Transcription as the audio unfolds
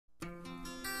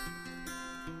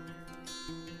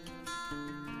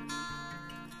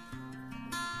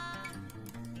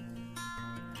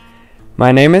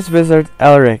My name is Wizard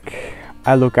Elric.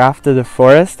 I look after the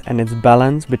forest and its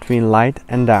balance between light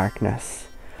and darkness.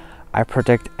 I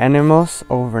protect animals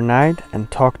overnight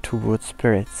and talk to wood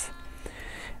spirits.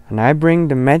 And I bring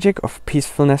the magic of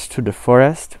peacefulness to the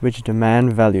forest, which the man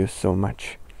values so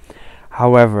much.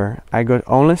 However, I got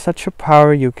only such a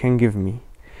power you can give me.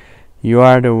 You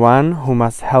are the one who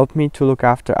must help me to look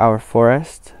after our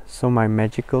forest, so my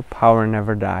magical power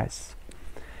never dies.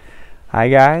 Hi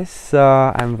guys,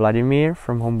 I'm Vladimir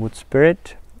from Homewood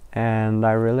Spirit, and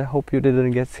I really hope you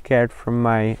didn't get scared from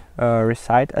my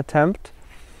recite attempt.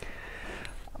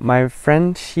 My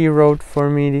friend, she wrote for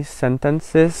me these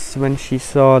sentences when she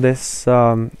saw this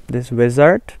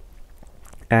wizard,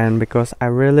 and because I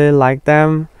really like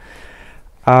them,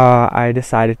 I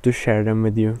decided to share them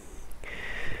with you.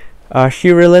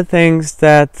 She really thinks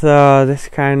that this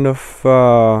kind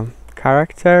of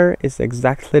character is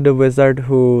exactly the wizard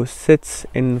who sits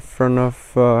in front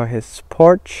of his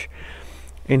porch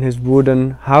in his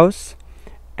wooden house,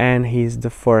 and he's the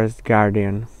forest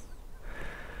guardian.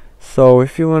 So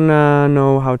if you wanna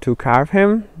know how to carve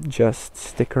him, just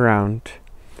stick around.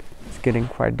 It's getting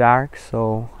quite dark,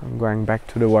 so I'm going back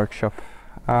to the workshop.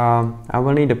 I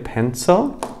will need a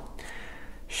pencil,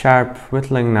 sharp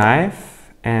whittling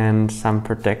knife, and some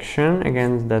protection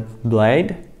against that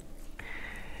blade,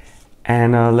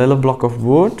 and a little block of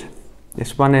wood.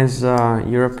 This one is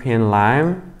European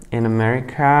lime. In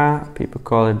America people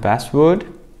call it basswood,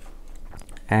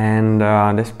 and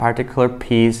this particular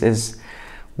piece is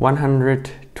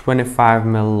 125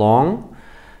 mil long,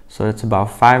 so it's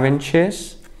about 5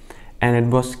 inches, and it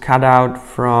was cut out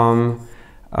from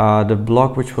the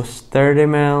block, which was 30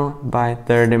 mil by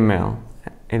 30 mil.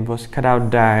 It was cut out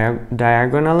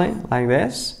diagonally like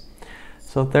this,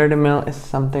 so 30 mil is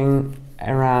something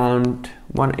around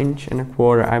 1.25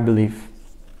 inches, I believe.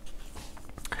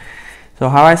 So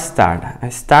how I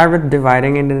start with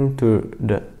dividing it into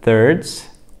the thirds.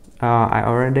 I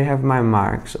already have my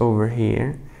marks over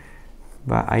here,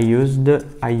 but I used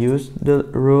the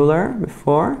ruler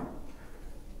before,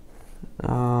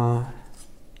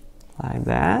 like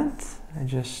that. I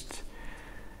just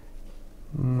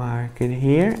mark it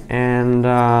here, and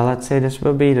let's say this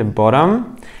will be the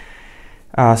bottom.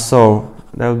 So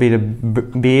that will be the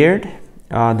beard,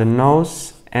 the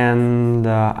nose, and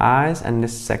the eyes, and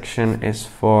this section is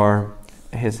for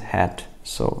his head.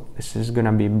 So this is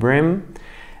gonna be brim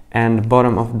and the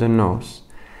bottom of the nose.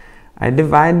 I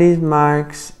divide these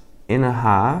marks in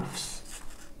halves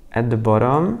at the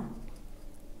bottom,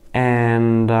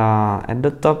 and at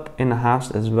the top in halves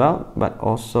as well, but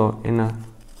also in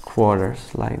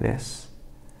quarters like this.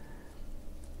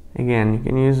 Again, you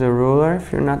can use a ruler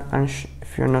if you're not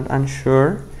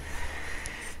unsure.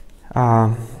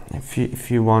 If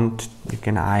you want, you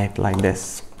can eye it like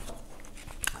this.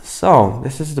 So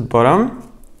this is the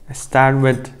bottom. I start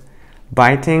with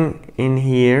biting in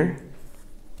here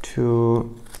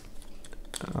to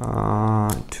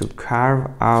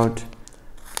carve out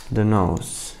the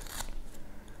nose.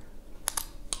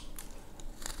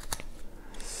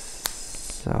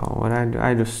 So what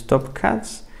I do stop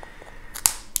cuts,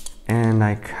 and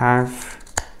I carve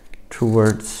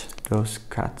towards those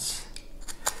cuts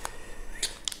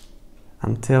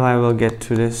until I will get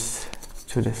to this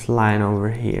line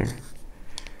over here,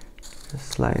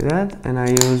 just like that. And I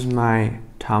use my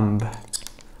thumb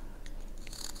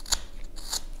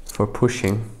for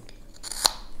pushing.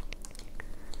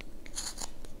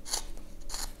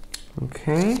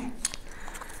 Okay,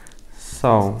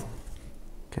 so you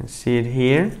can see it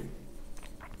here.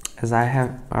 As I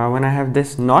have when I have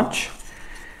this notch,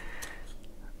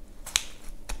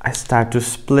 I start to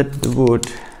split the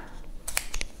wood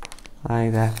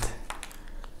like that.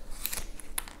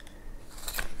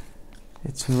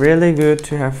 It's really good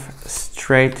to have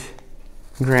straight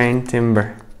grain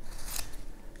timber.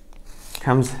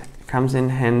 Comes in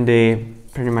handy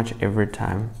pretty much every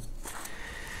time.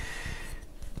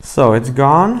 So it's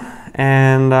gone,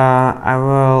 and I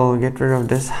will get rid of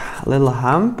this little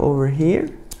hump over here.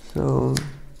 So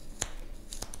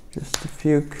just a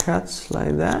few cuts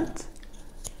like that,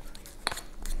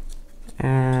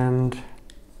 and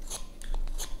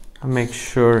I'll make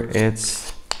sure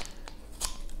it's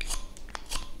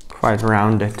quite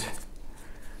rounded.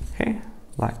 Okay,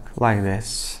 like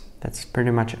this. That's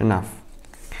pretty much enough.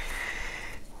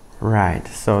 Right,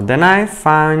 so then I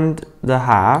find the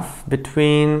half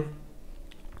between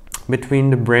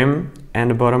the brim and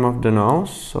the bottom of the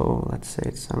nose. So let's say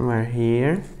it's somewhere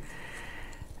here,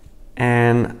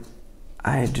 and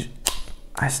I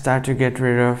start to get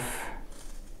rid of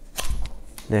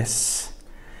this.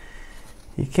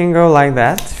 You can go like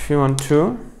that if you want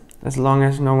to, as long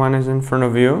as no one is in front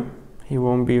of you. He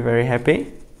won't be very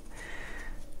happy.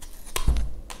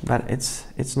 But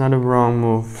it's not a wrong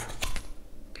move.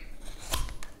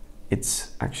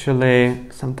 It's actually,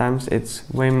 sometimes it's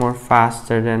way more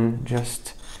faster than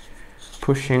just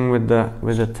pushing with the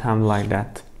thumb like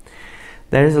that.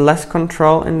 There is less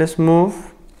control in this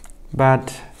move,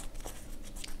 but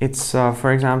it's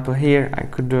for example here I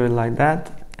could do it like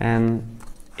that and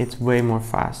it's way more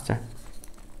faster.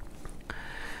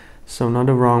 So not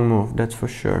a wrong move, that's for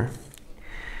sure.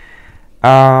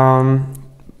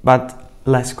 But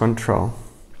less control.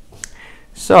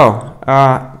 So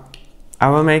I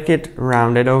will make it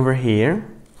rounded over here.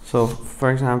 So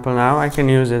for example now I can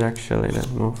use it actually,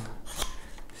 that move.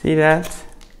 See that?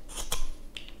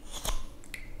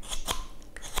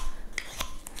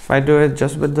 If I do it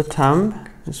just with the thumb,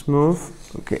 this move,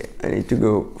 okay, I need to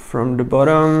go from the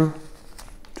bottom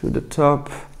to the top.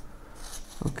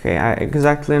 Okay, I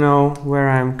exactly know where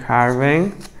I'm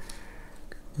carving,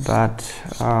 but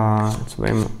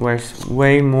it's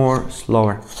way more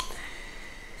slower.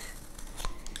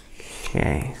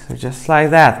 Okay, so just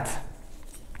like that.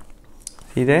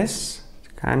 See this?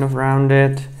 It's kind of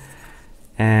rounded,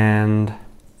 and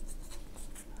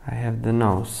I have the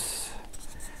nose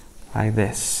like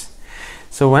this.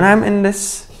 So when I'm in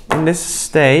this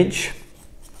stage,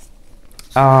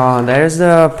 there's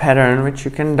the pattern which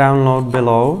you can download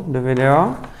below the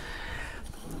video.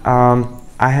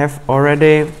 I have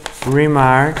already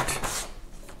remarked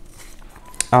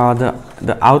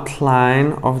the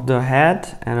outline of the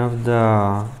head and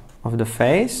of the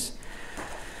face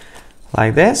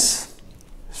like this.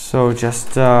 So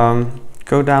just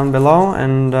go down below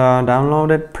and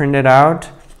download it, print it out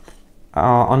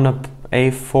on the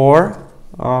A4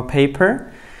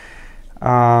 paper.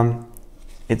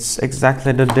 It's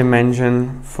exactly the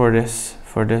dimension for this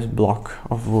block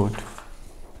of wood.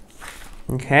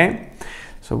 Okay,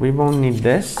 so we won't need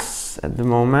this at the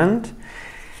moment.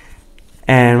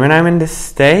 And when I'm in this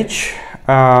stage,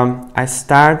 I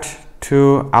start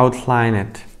to outline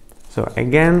it. So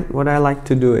again, what I like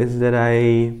to do is that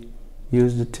I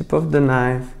use the tip of the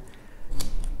knife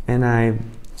and I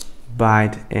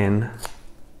bite in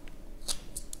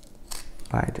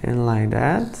like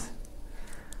that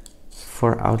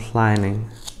for outlining.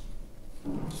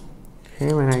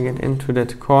 Okay, when I get into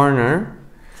that corner,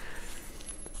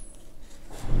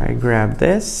 I grab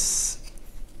this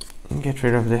and get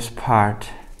rid of this part,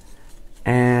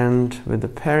 and with the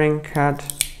paring cut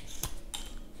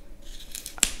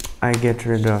I get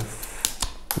rid of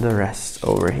the rest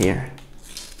over here,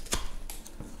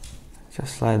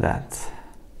 just like that.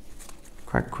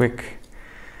 Quite quick.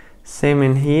 Same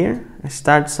in here. I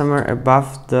start somewhere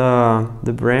above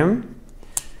the brim,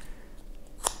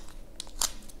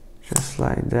 just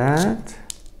like that,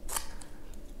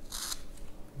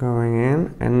 going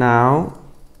in, and now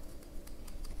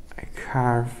I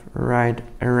carve right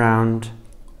around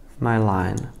my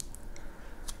line,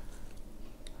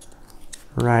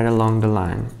 right along the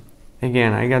line.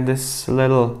 Again, I got this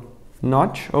little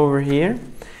notch over here,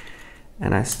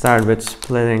 and I start with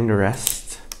splitting the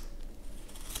rest.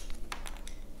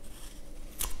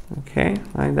 Okay,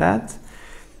 like that.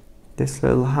 This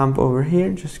little hump over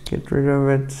here, just get rid of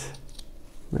it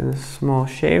with a small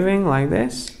shaving like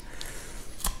this,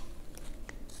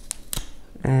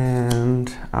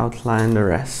 and outline the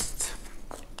rest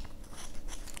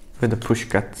with the push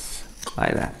cuts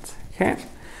like that. Okay,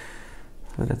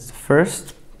 so that's the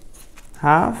first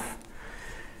half.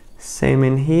 Same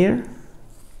in here.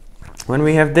 When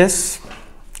we have this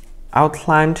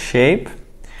outlined shape,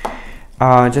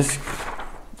 just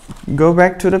go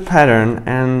back to the pattern,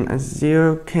 and as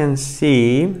you can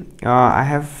see, I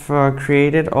have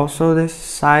created also this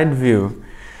side view,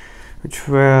 which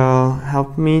will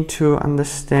help me to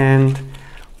understand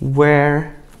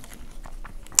where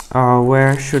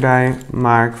should I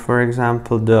mark, for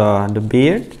example, the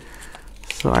beard.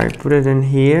 So I put it in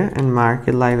here and mark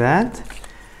it like that,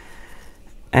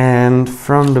 and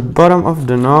from the bottom of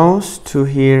the nose to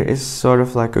here is sort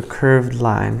of like a curved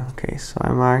line. Okay, so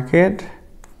I mark it,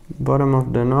 bottom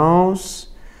of the nose.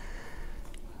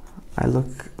 I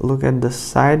look at the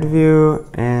side view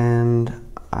and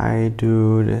I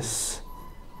do this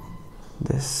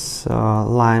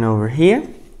line over here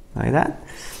like that.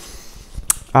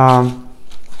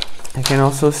 I can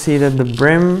also see that the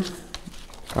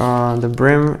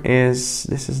brim is,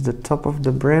 this is the top of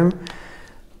the brim,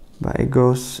 but it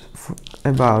goes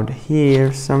about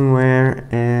here somewhere,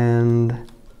 and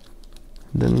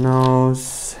the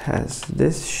nose has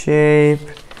this shape,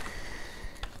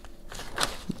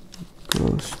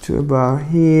 goes to about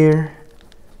here,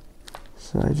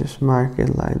 So I just mark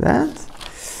it like that.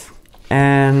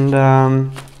 And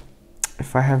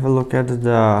if I have a look at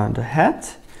the head,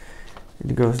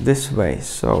 it goes this way.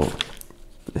 So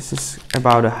this is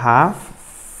about a half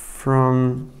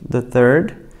from the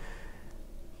third.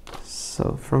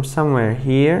 So from somewhere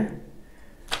here,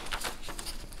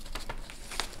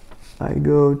 I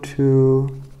go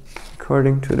to,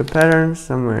 according to the pattern,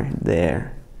 somewhere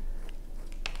there.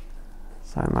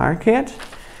 So I mark it,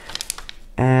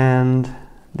 and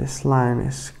this line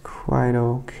is quite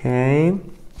okay.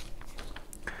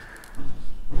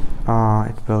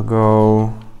 It will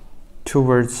go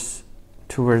towards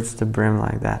the brim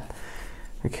like that.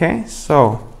 Okay,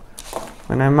 so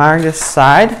when I mark this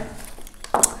side,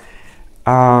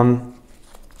 I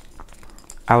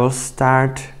will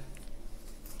start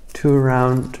to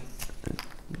round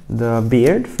the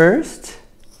beard first.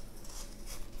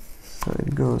 So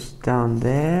it goes down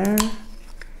there.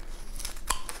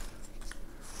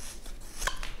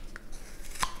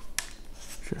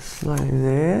 Just like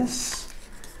this.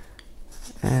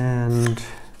 And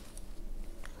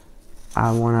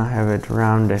I want to have it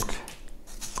rounded.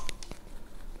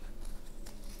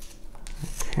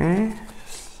 Okay,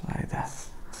 just like that.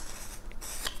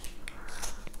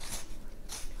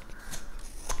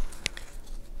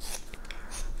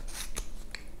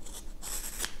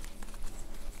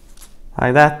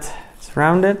 Like that, it's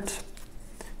rounded,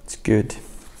 it's good.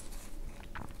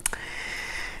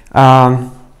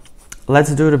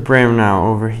 Let's do the brim now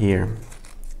over here.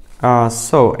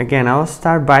 So again, I'll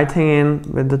start biting in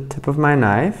with the tip of my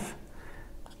knife,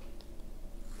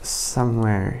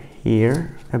 somewhere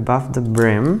here above the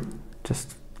brim,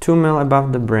 just 2 mil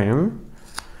above the brim,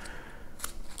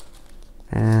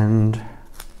 and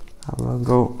I will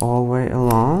go all the way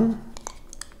along,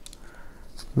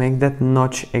 make that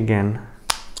notch again,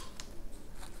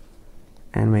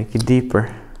 and make it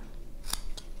deeper.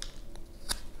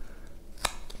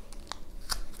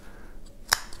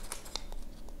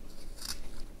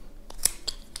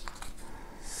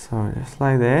 So just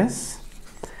like this.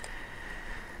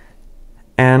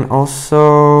 And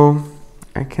also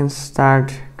I can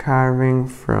start carving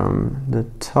from the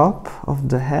top of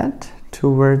the head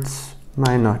towards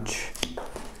my notch.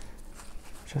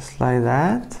 Just like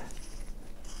that.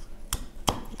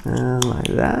 And like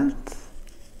that.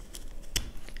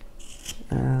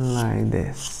 And like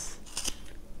this.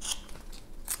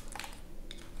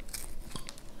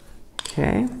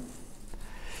 Okay.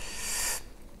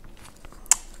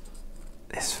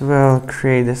 This will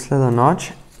create this little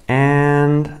notch,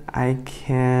 and I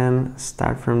can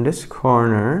start from this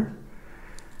corner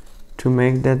to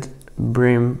make that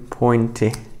brim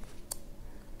pointy.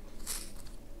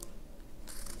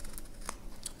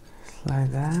 Just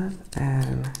like that,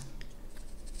 and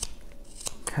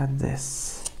cut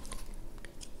this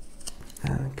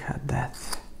and cut that.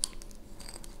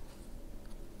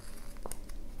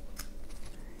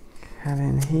 Cut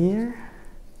in here.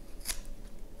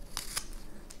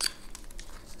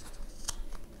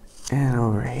 And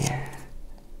over here.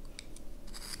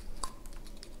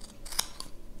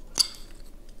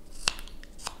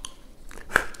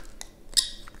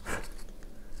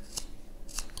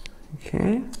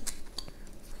 Okay.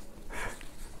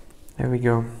 There we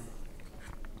go.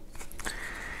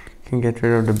 Can get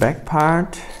rid of the back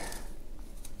part.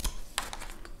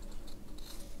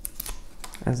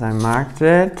 As I marked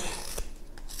it,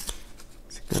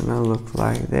 it's gonna look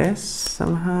like this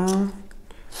somehow.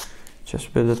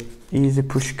 Just with the easy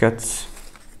push cuts.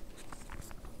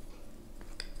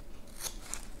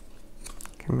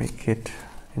 Can make it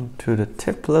into the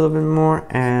tip a little bit more,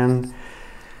 and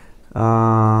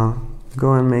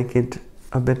go and make it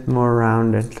a bit more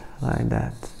rounded like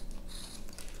that.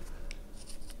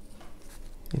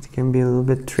 It can be a little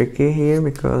bit tricky here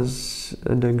because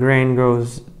the grain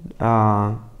goes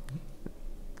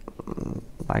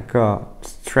like a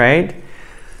straight,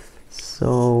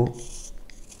 so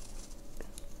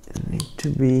I need to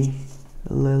be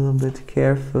a little bit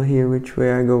careful here which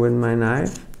way I go with my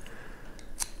knife.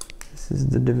 This is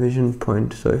the division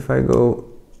point, so if I go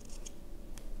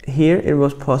here it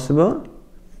was possible,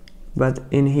 but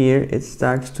in here it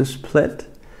starts to split,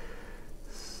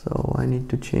 so I need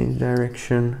to change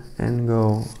direction and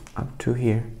go up to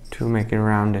here to make it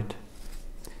rounded.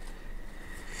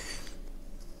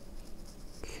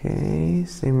 Okay,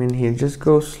 same in here, just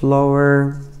go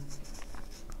slower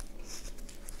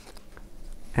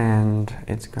and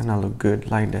it's gonna look good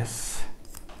like this.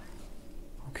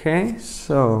 Okay,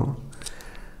 so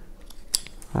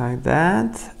like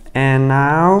that. And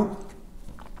now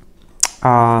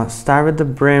start with the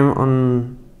brim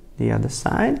on the other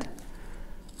side.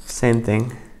 Same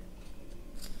thing.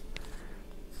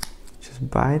 just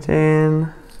bite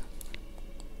in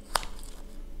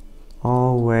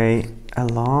all the way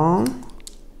along.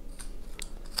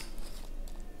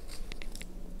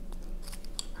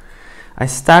 I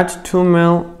start 2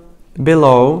 mil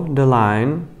below the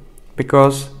line,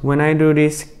 because when I do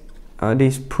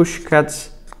these push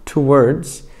cuts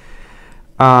towards,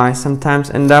 I sometimes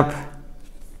end up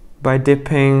by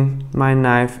dipping my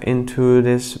knife into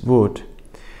this wood.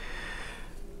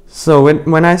 So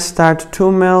when I start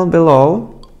 2 mil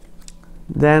below,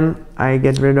 then I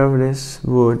get rid of this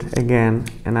wood again,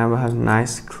 and I will have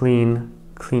nice clean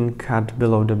cut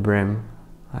below the brim,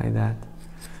 like that.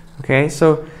 Okay,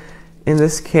 so in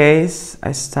this case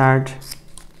I start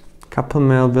a couple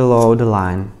mil below the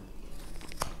line,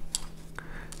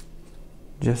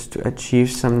 just to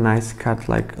achieve some nice cut,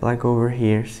 like over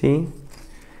here, see?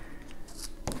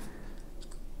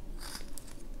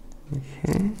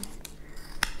 Okay.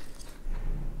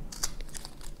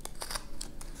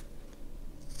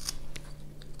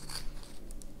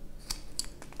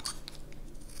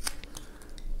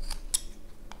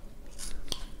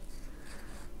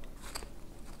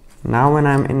 Now when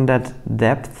I'm in that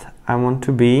depth I want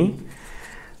to be,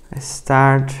 I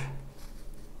start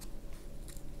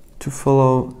to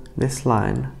follow this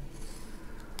line,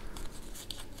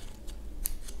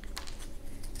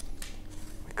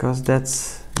 because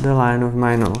that's the line of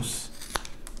my nose.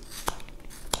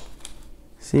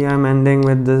 See, I'm ending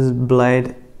with this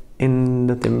blade in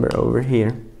the timber over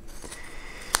here.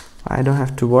 I don't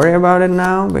have to worry about it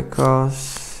now,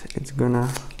 because it's gonna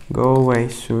go away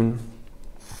soon.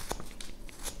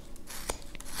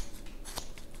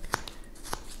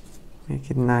 Make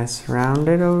it nice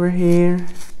rounded over here.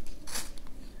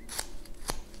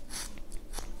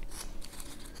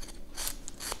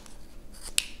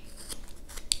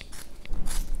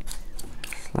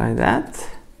 Just like that.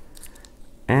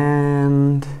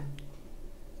 And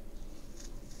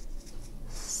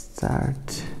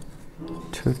start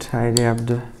to tidy up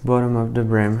the bottom of the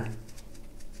brim.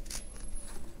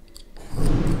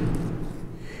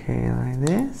 Okay, like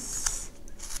this.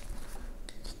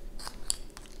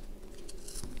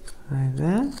 Like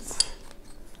that,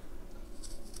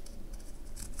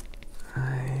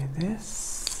 like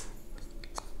this,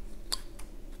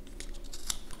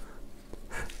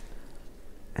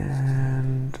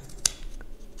 and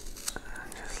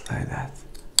just like that.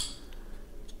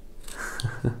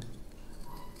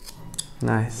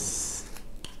 Nice.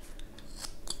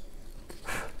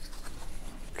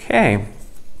 Okay,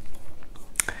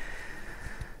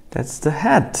 that's the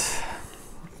head.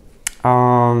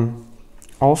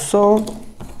 Also,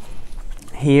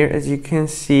 here, as you can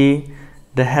see,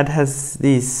 the head has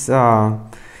these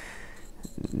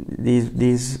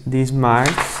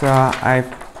marks. I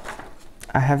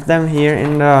have them here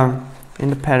in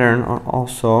the pattern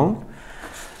also.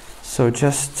 So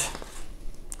just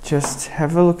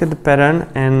have a look at the pattern,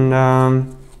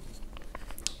 and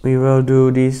we will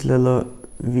do these little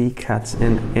V cuts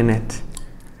in it.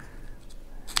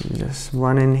 Just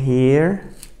one in here.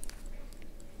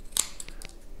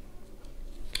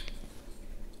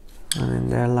 And in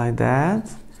there, like that,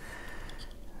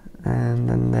 and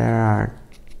then there are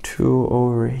 2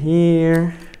 over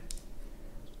here,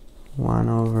 1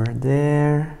 over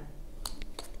there,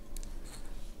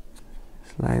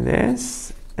 just like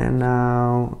this. And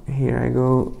now here I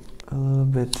go a little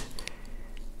bit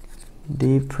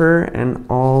deeper and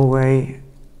all the way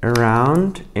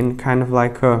around in kind of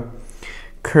like a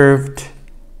curved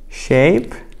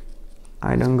shape.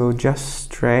 I don't go just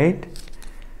straight,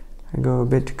 I go a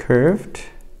bit curved.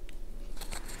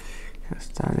 I'll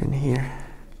start in here.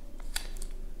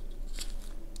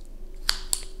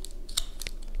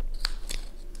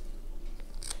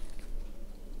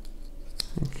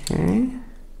 Okay,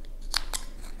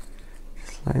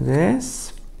 just like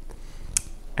this.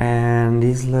 And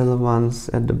these little ones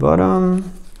at the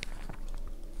bottom,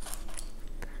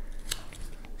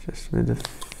 just with a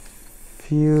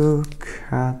few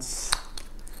cuts.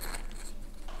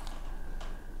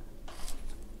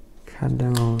 Cut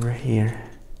them over here.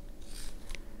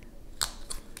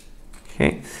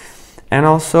 Okay, and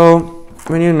also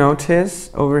when you notice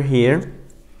over here,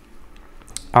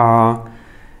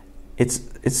 it's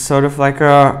sort of like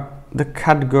the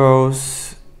cut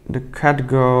goes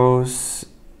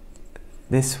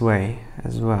this way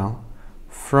as well,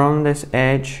 from this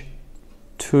edge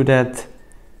to that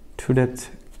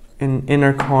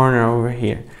inner corner over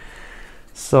here.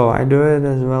 So I do it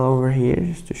as well over here,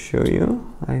 just to show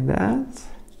you, like that,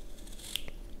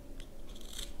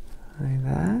 like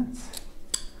that.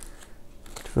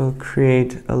 It will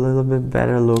create a little bit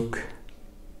better look.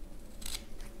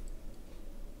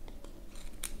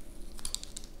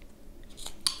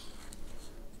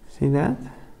 See that?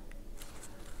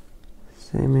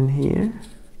 Same in here.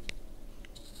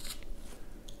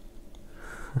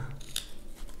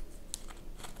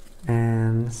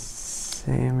 And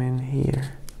same in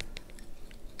here.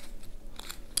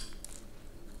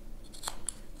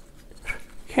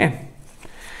 Okay.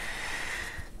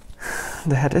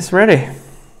 The head is ready.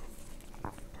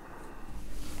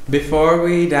 Before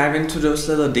we dive into those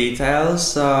little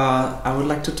details, I would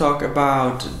like to talk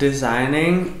about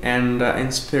designing and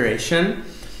inspiration.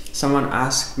 Someone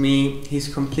asked me,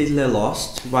 he's completely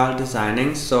lost while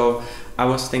designing, so I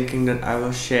was thinking that I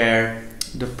will share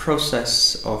the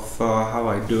process of how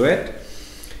I do it.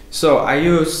 So I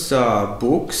use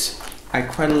books. I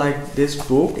quite like this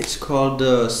book. It's called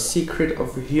The Secret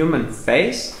of a Human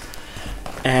Face.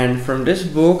 And from this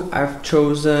book I've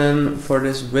chosen for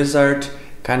this wizard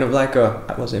kind of like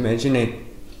I was imagining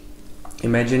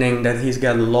that he's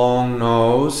got a long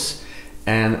nose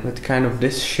and with kind of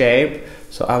this shape.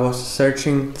 So I was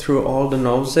searching through all the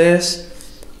noses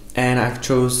and I've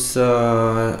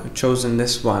chosen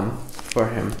this one for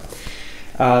him.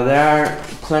 There are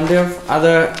plenty of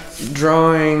other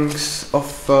drawings of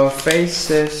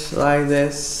faces like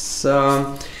this.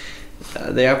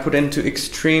 They are put into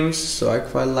extremes, so I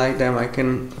quite like them. I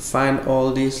can find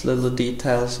all these little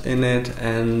details in it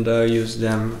and use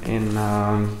them in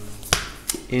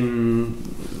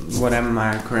what am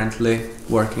I currently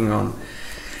working on.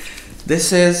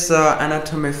 This is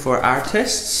Anatomy for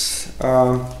Artists.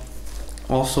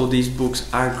 Also, these books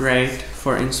are great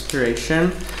for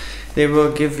inspiration. They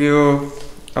will give you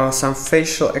some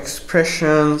facial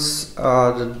expressions,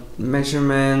 the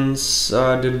measurements,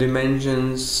 the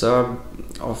dimensions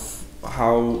of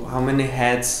how many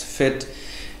heads fit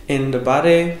in the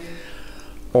body,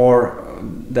 or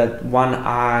that one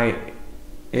eye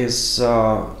is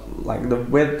like the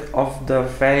width of the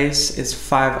face is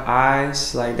 5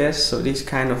 eyes, like this. So these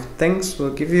kind of things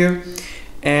will give you.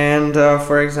 And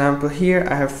for example, here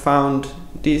I have found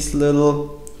these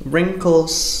little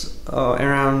wrinkles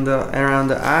around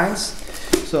the eyes,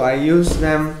 so I use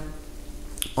them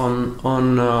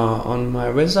on my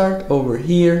wizard over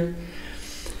here.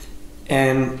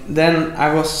 And then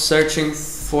I was searching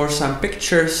for some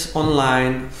pictures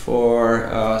online for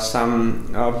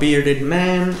some bearded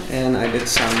man, and I did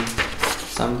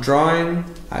some drawing.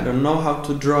 I don't know how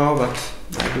to draw, but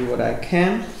I do what I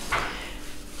can.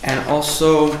 And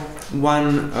also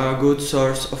one good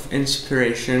source of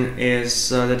inspiration is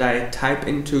that I type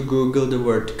into Google the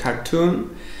word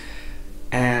cartoon,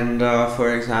 and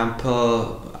for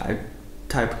example I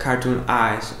type cartoon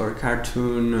eyes or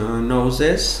cartoon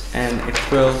noses, and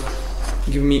it will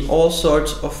give me all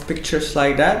sorts of pictures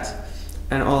like that,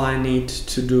 and all I need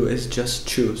to do is just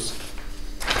choose.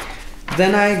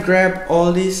 Then I grab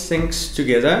all these things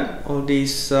together, all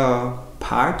these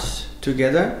parts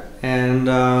together, and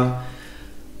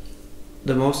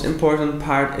the most important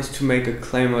part is to make a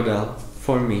clay model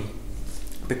for me,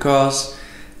 because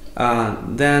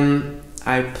then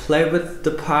I play with the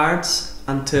parts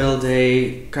until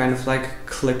they kind of like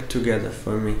click together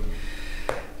for me,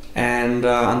 and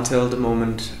until the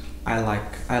moment I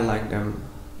like them.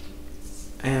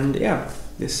 And yeah,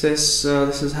 this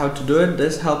is how to do it.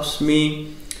 This helps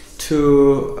me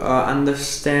to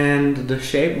understand the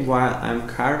shape while I'm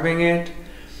carving it.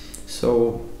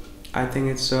 So I think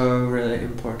it's a really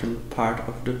important part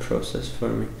of the process for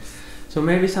me. So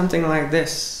maybe something like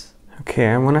this. Okay,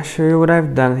 I want to show you what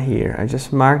I've done here. I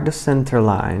just marked the center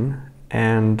line,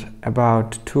 and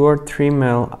about 2 or 3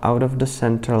 mil out of the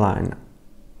center line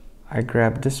I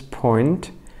grabbed this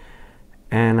point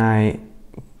and I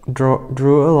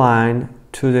drew a line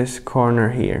to this corner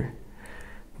here,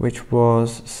 which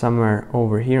was somewhere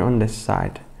over here on this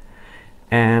side.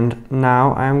 And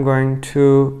now I'm going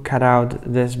to cut out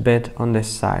this bit on this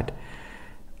side.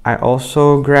 I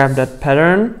also grabbed that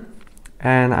pattern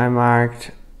and I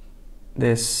marked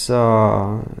this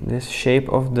this shape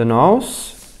of the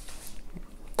nose,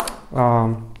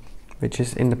 which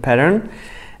is in the pattern.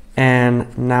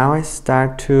 And now I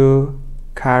start to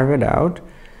carve it out.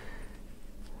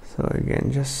 So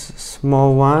again, just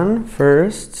small one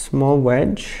first, small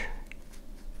wedge,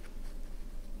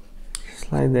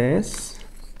 just like this.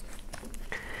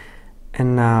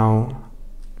 And now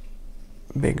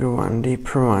bigger one,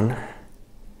 deeper one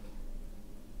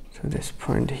to this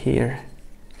point here,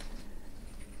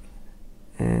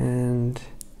 and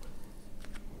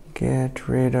get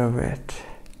rid of it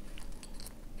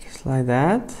just like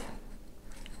that.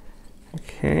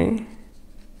 Okay,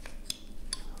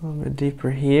 a little bit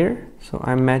deeper here, so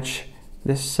I match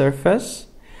this surface.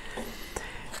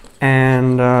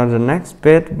 And the next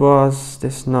bit was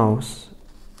this nose.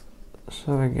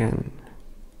 So again,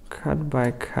 cut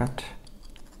by cut.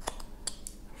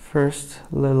 First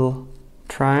little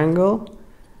triangle,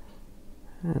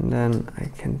 and then I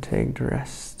can take the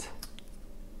rest.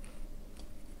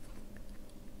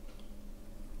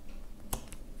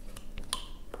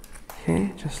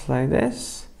 Okay, just like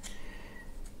this.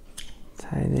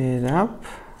 Tidy it up.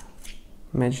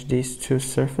 Match these two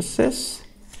surfaces.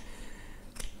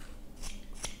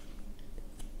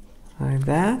 Like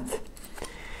that.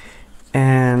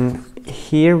 And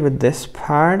here with this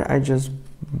part, I just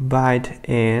bite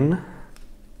in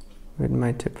with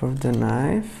my tip of the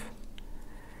knife.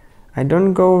 I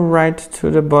don't go right to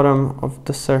the bottom of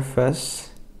the surface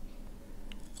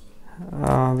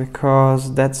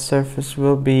because that surface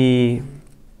will be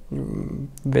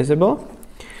visible.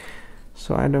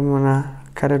 So I don't want to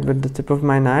cut it with the tip of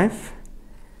my knife.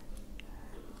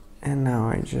 And now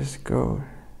I just go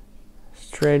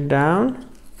straight down,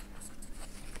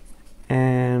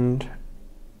 and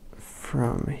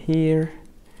from here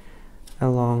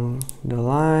along the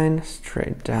line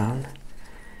straight down,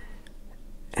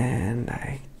 and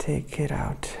I take it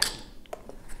out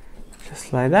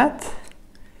just like that,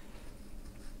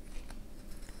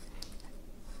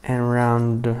 and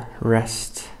round the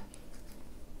rest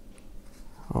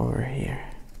over here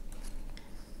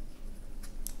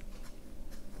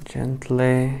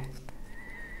gently.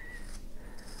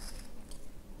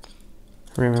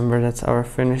 Remember, that's our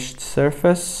finished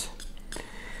surface,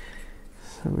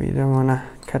 so we don't want to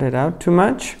cut it out too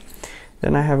much.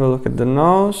 Then I have a look at the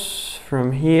nose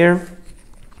from here.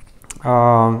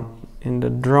 In the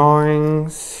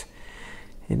drawings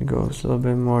it goes a little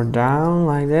bit more down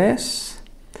like this,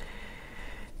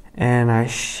 and I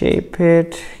shape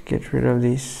it, get rid of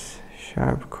these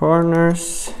sharp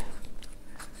corners.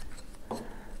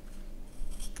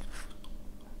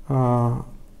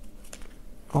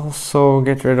 Also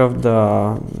get rid of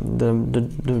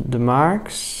the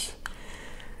marks,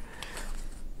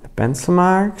 the pencil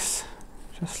marks,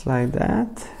 just like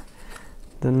that.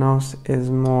 The nose is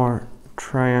more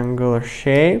triangular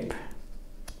shape.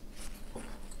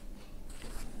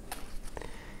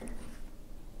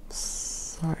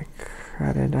 So I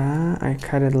cut it out, I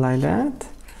cut it like that,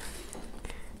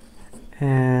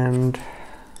 and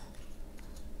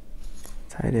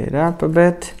tidy it up a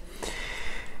bit.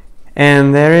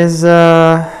 And there is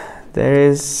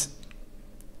this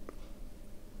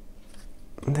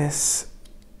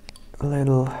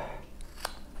little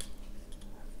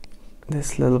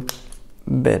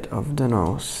bit of the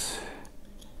nose,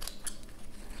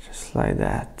 just like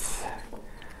that,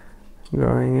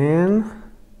 going in,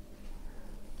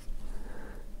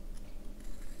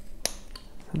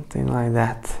 something like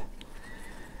that.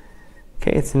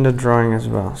 Okay, it's in the drawing as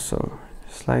well, so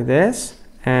just like this.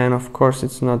 And of course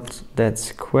it's not that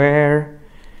square,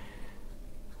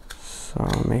 so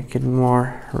make it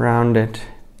more rounded,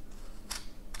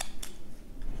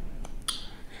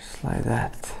 just like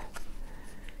that.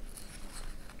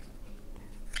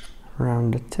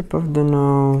 Around the tip of the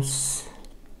nose.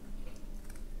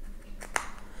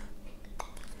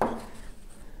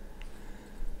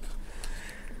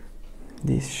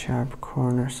 These sharp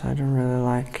corners I don't really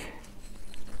like.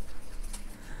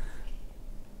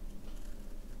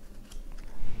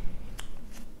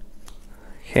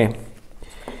 Okay,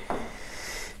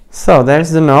 so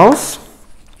there's the nose.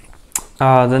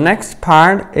 The next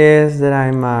part is that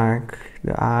I mark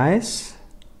the eyes.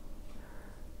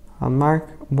 I'll mark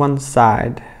one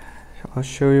side. I'll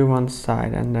show you one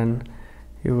side, and then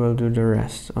you will do the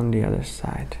rest on the other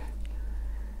side.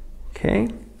 Okay,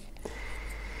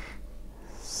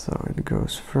 so it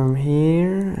goes from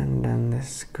here, and then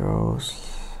this goes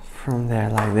from there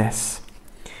like this.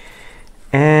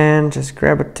 And just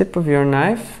grab a tip of your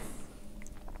knife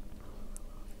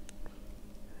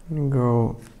and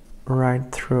go right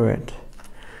through it.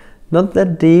 Not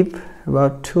that deep,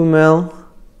 about 2 mil.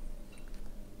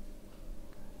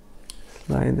 Just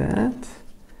like that.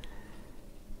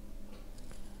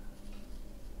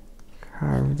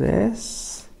 Carve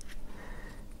this.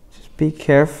 Just be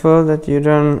careful that you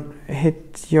don't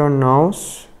hit your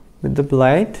nose with the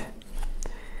blade.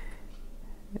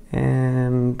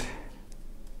 And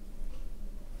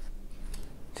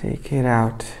take it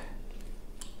out.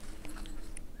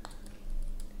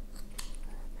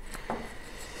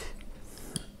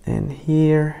 And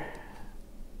here,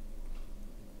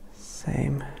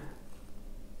 same.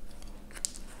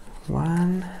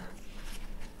 1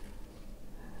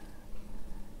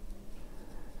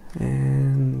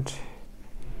 and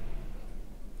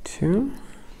 2.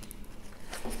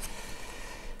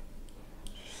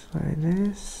 Just like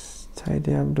this.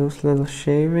 Tidy up those little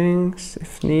shavings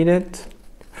if needed.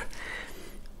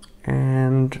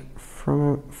 and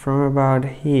from about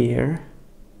here,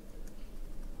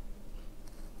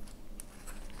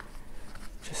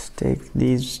 just take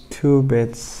these 2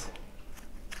 bits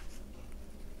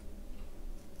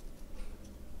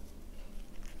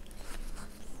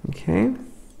okay.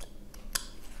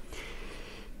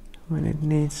 When it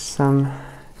needs some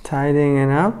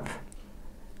tidying up,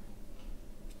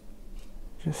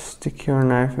 just stick your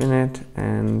knife in it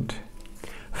and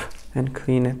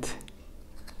clean it.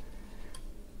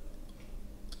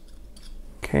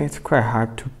 Okay, it's quite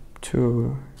hard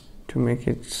to make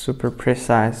it super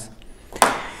precise.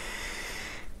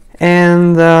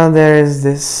 And there is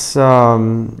this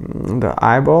the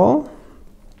eyeball,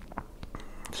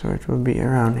 so it will be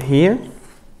around here.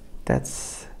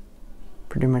 That's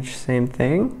pretty much same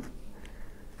thing.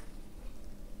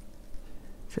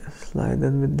 Just slide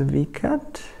that with the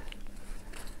V-cut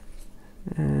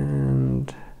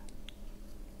and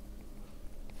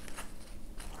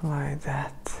like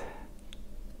that.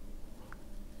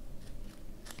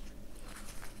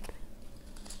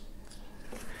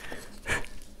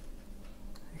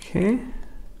 Okay.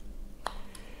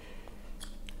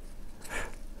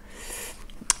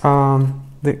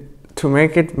 To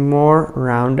make it more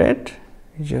rounded,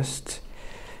 you just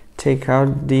take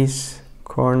out these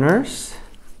corners.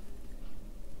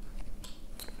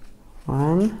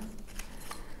 1,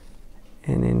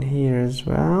 and in here as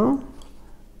well.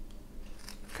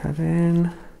 Cut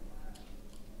in,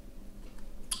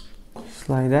 just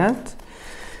like that,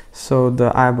 so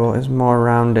the eyeball is more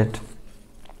rounded.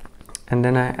 And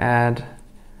then I add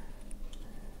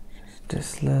just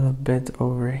this little bit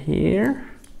over here,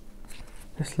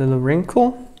 this little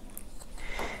wrinkle,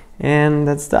 and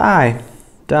that's the eye,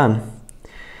 done.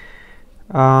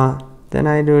 Then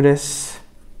I do this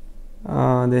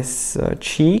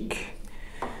cheek,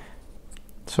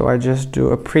 so I just do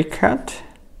a pre-cut,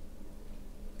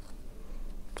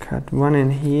 cut 1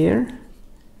 in here,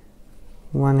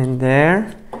 1 in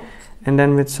there, and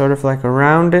then with sort of like a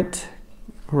rounded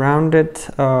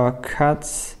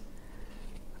cuts,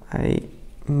 I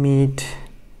meet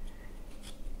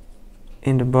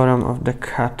in the bottom of the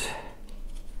cut,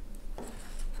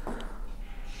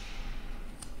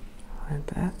 like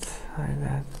that,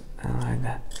 and like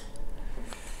that.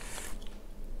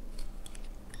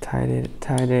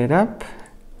 Tidy it up.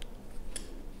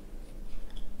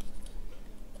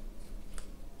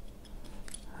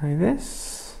 Like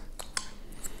this.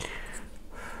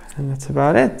 And that's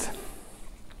about it.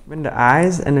 When the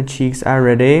eyes and the cheeks are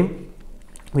ready,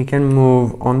 we can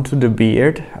move on to the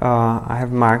beard. I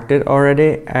have marked it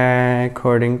already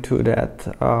according to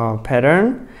that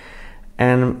pattern,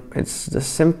 and it's the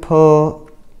simple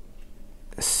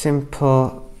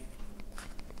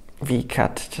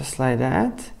V-cut, just like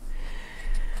that,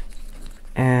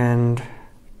 and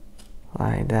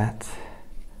like that.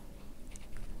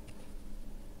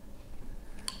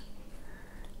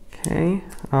 Okay,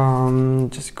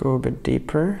 just go a bit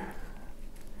deeper,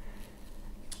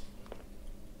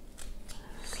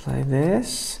 just like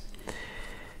this,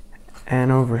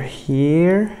 and over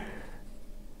here,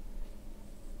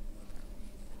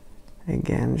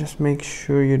 again, just make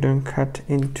sure you don't cut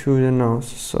into the nose,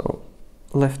 so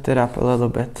lift it up a little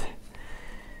bit,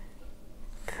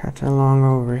 cut along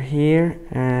over here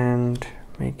and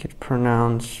make it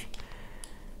pronounced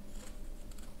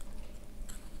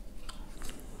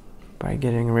by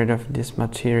getting rid of this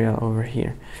material over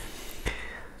here.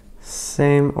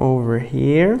 Same over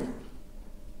here,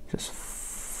 just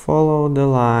follow the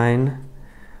line.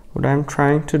 What I'm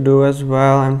trying to do as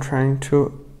well, I'm trying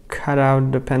to cut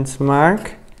out the pencil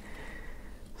mark,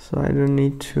 so I don't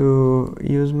need to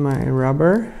use my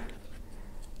rubber,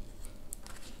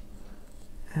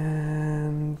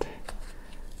 and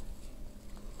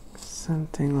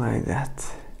something like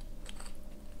that.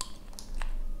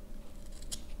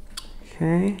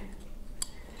 Okay,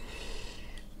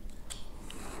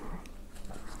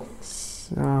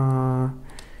 so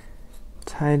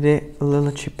tidy a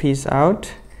little piece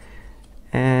out,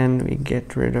 and we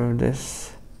get rid of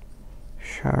this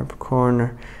sharp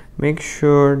corner. Make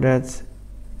sure that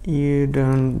you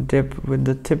don't dip with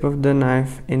the tip of the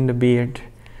knife in the beard,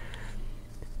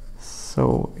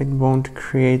 so it won't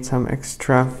create some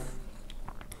extra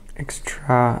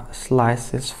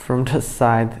slices from the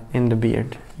side in the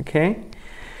beard. Okay,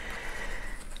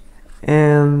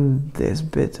 and this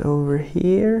bit over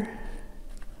here,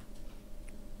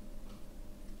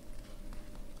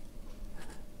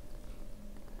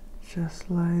 just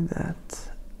like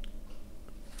that,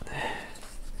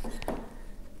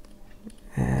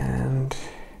 and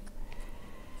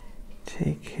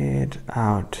take it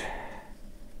out.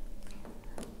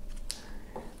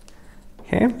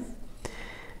 Okay,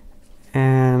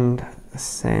 and the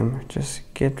same, just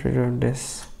get rid of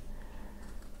this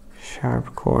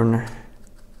sharp corner.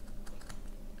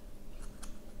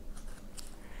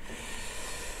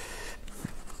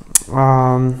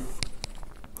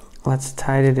 Let's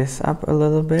tidy this up a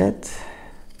little bit,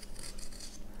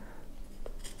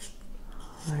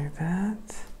 like that.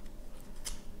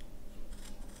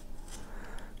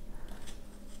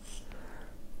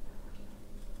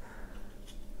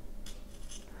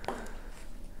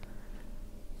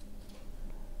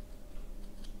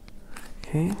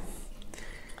 Okay.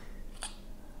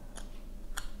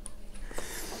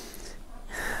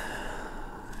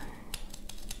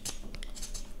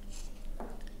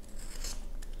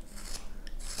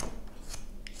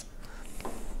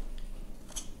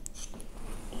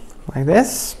 Like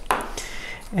this,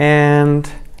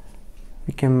 and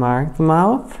we can mark the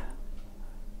mouth.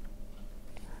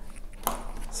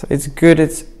 So it's good,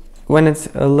 it's when it's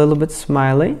a little bit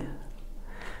smiley,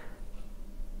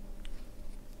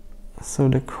 so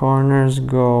the corners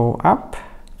go up,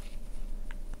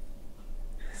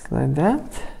 just like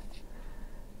that.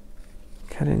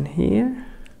 Cut in here,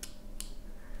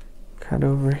 cut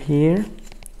over here,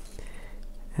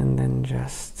 and then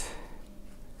just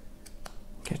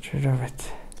get rid of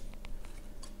it.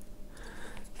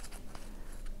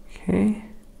 Okay,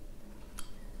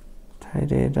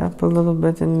 tidy it up a little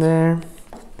bit in there,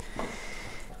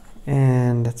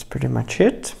 and that's pretty much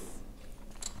it.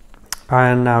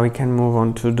 And now we can move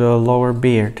on to the lower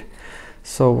beard.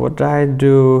 So what I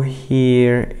do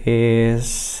here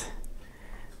is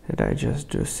that I just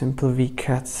do simple V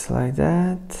cuts like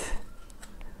that,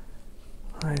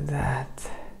 like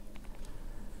that,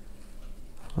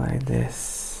 like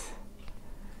this,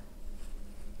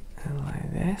 and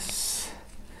like this,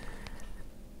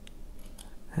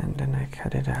 and then I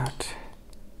cut it out.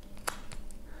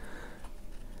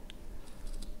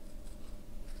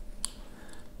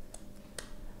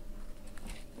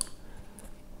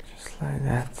 Just like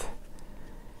that.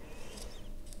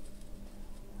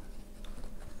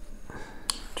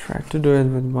 Try to do it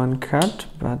with one cut,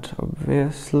 but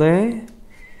obviously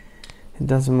it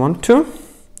doesn't want to.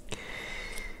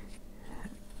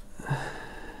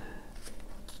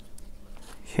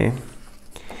 Okay,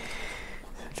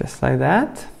 just like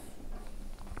that.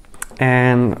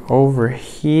 And over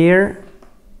here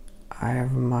I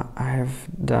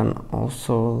have done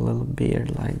also a little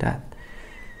beard like that.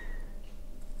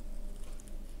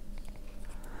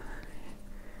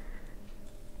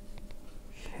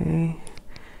 Okay,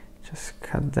 just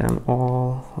cut them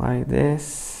all like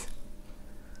this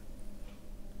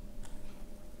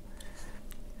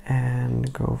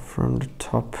and go from the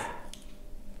top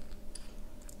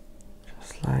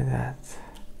just like that.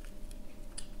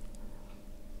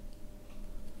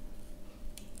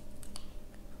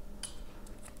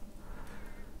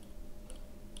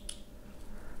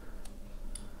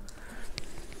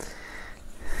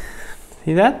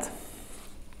 See that?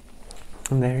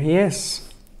 And there he is.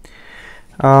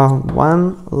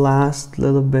 One last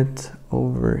little bit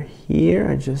over here.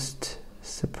 I just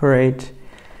separate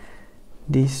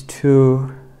these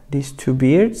two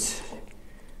beards.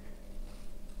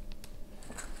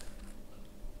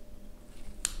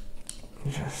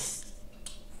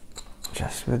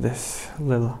 Just with this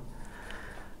little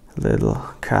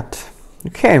cut.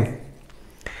 Okay,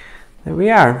 there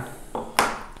we are.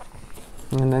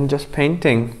 And then just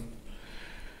painting.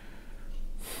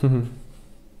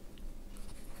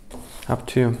 Up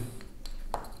to you.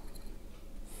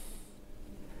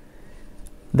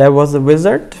 That was a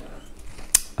wizard.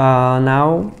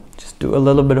 Now just do a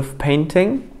little bit of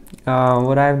painting.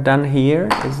 What I've done here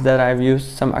is that I've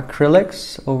used some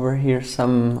acrylics, over here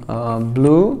some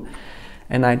blue,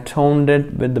 and I toned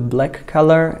it with the black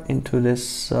color into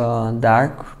this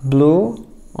dark blue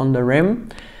on the rim.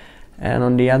 And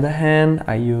on the other hand,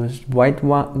 I used white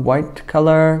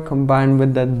color combined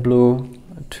with that blue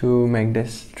to make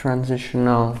this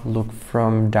transitional look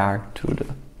from dark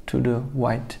to the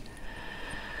white.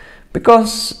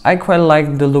 Because I quite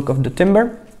like the look of the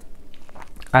timber,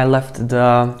 I left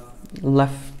the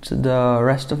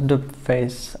rest of the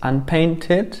face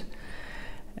unpainted,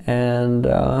 and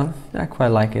I quite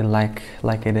like it like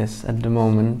it is at the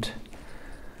moment.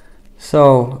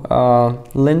 So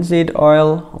linseed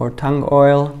oil or tung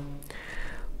oil,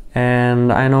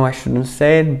 and I know I shouldn't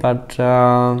say it, but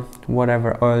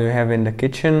whatever oil you have in the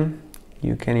kitchen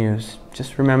you can use.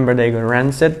 Just remember they go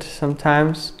rancid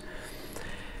sometimes,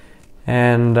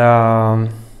 and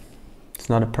it's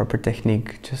not a proper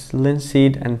technique. Just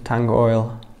linseed and tung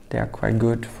oil, they are quite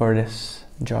good for this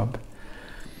job.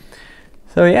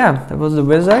 So yeah, that was the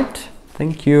wizard.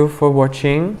 Thank you for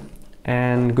watching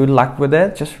and good luck with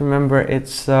it. Just remember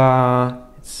it's not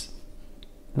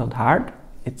hard,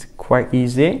 it's quite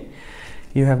easy.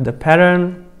 You have the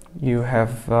pattern, you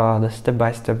have the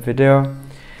step-by-step video.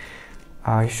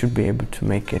 You should be able to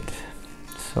make it.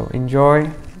 So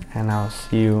enjoy, and I'll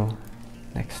see you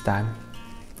next time.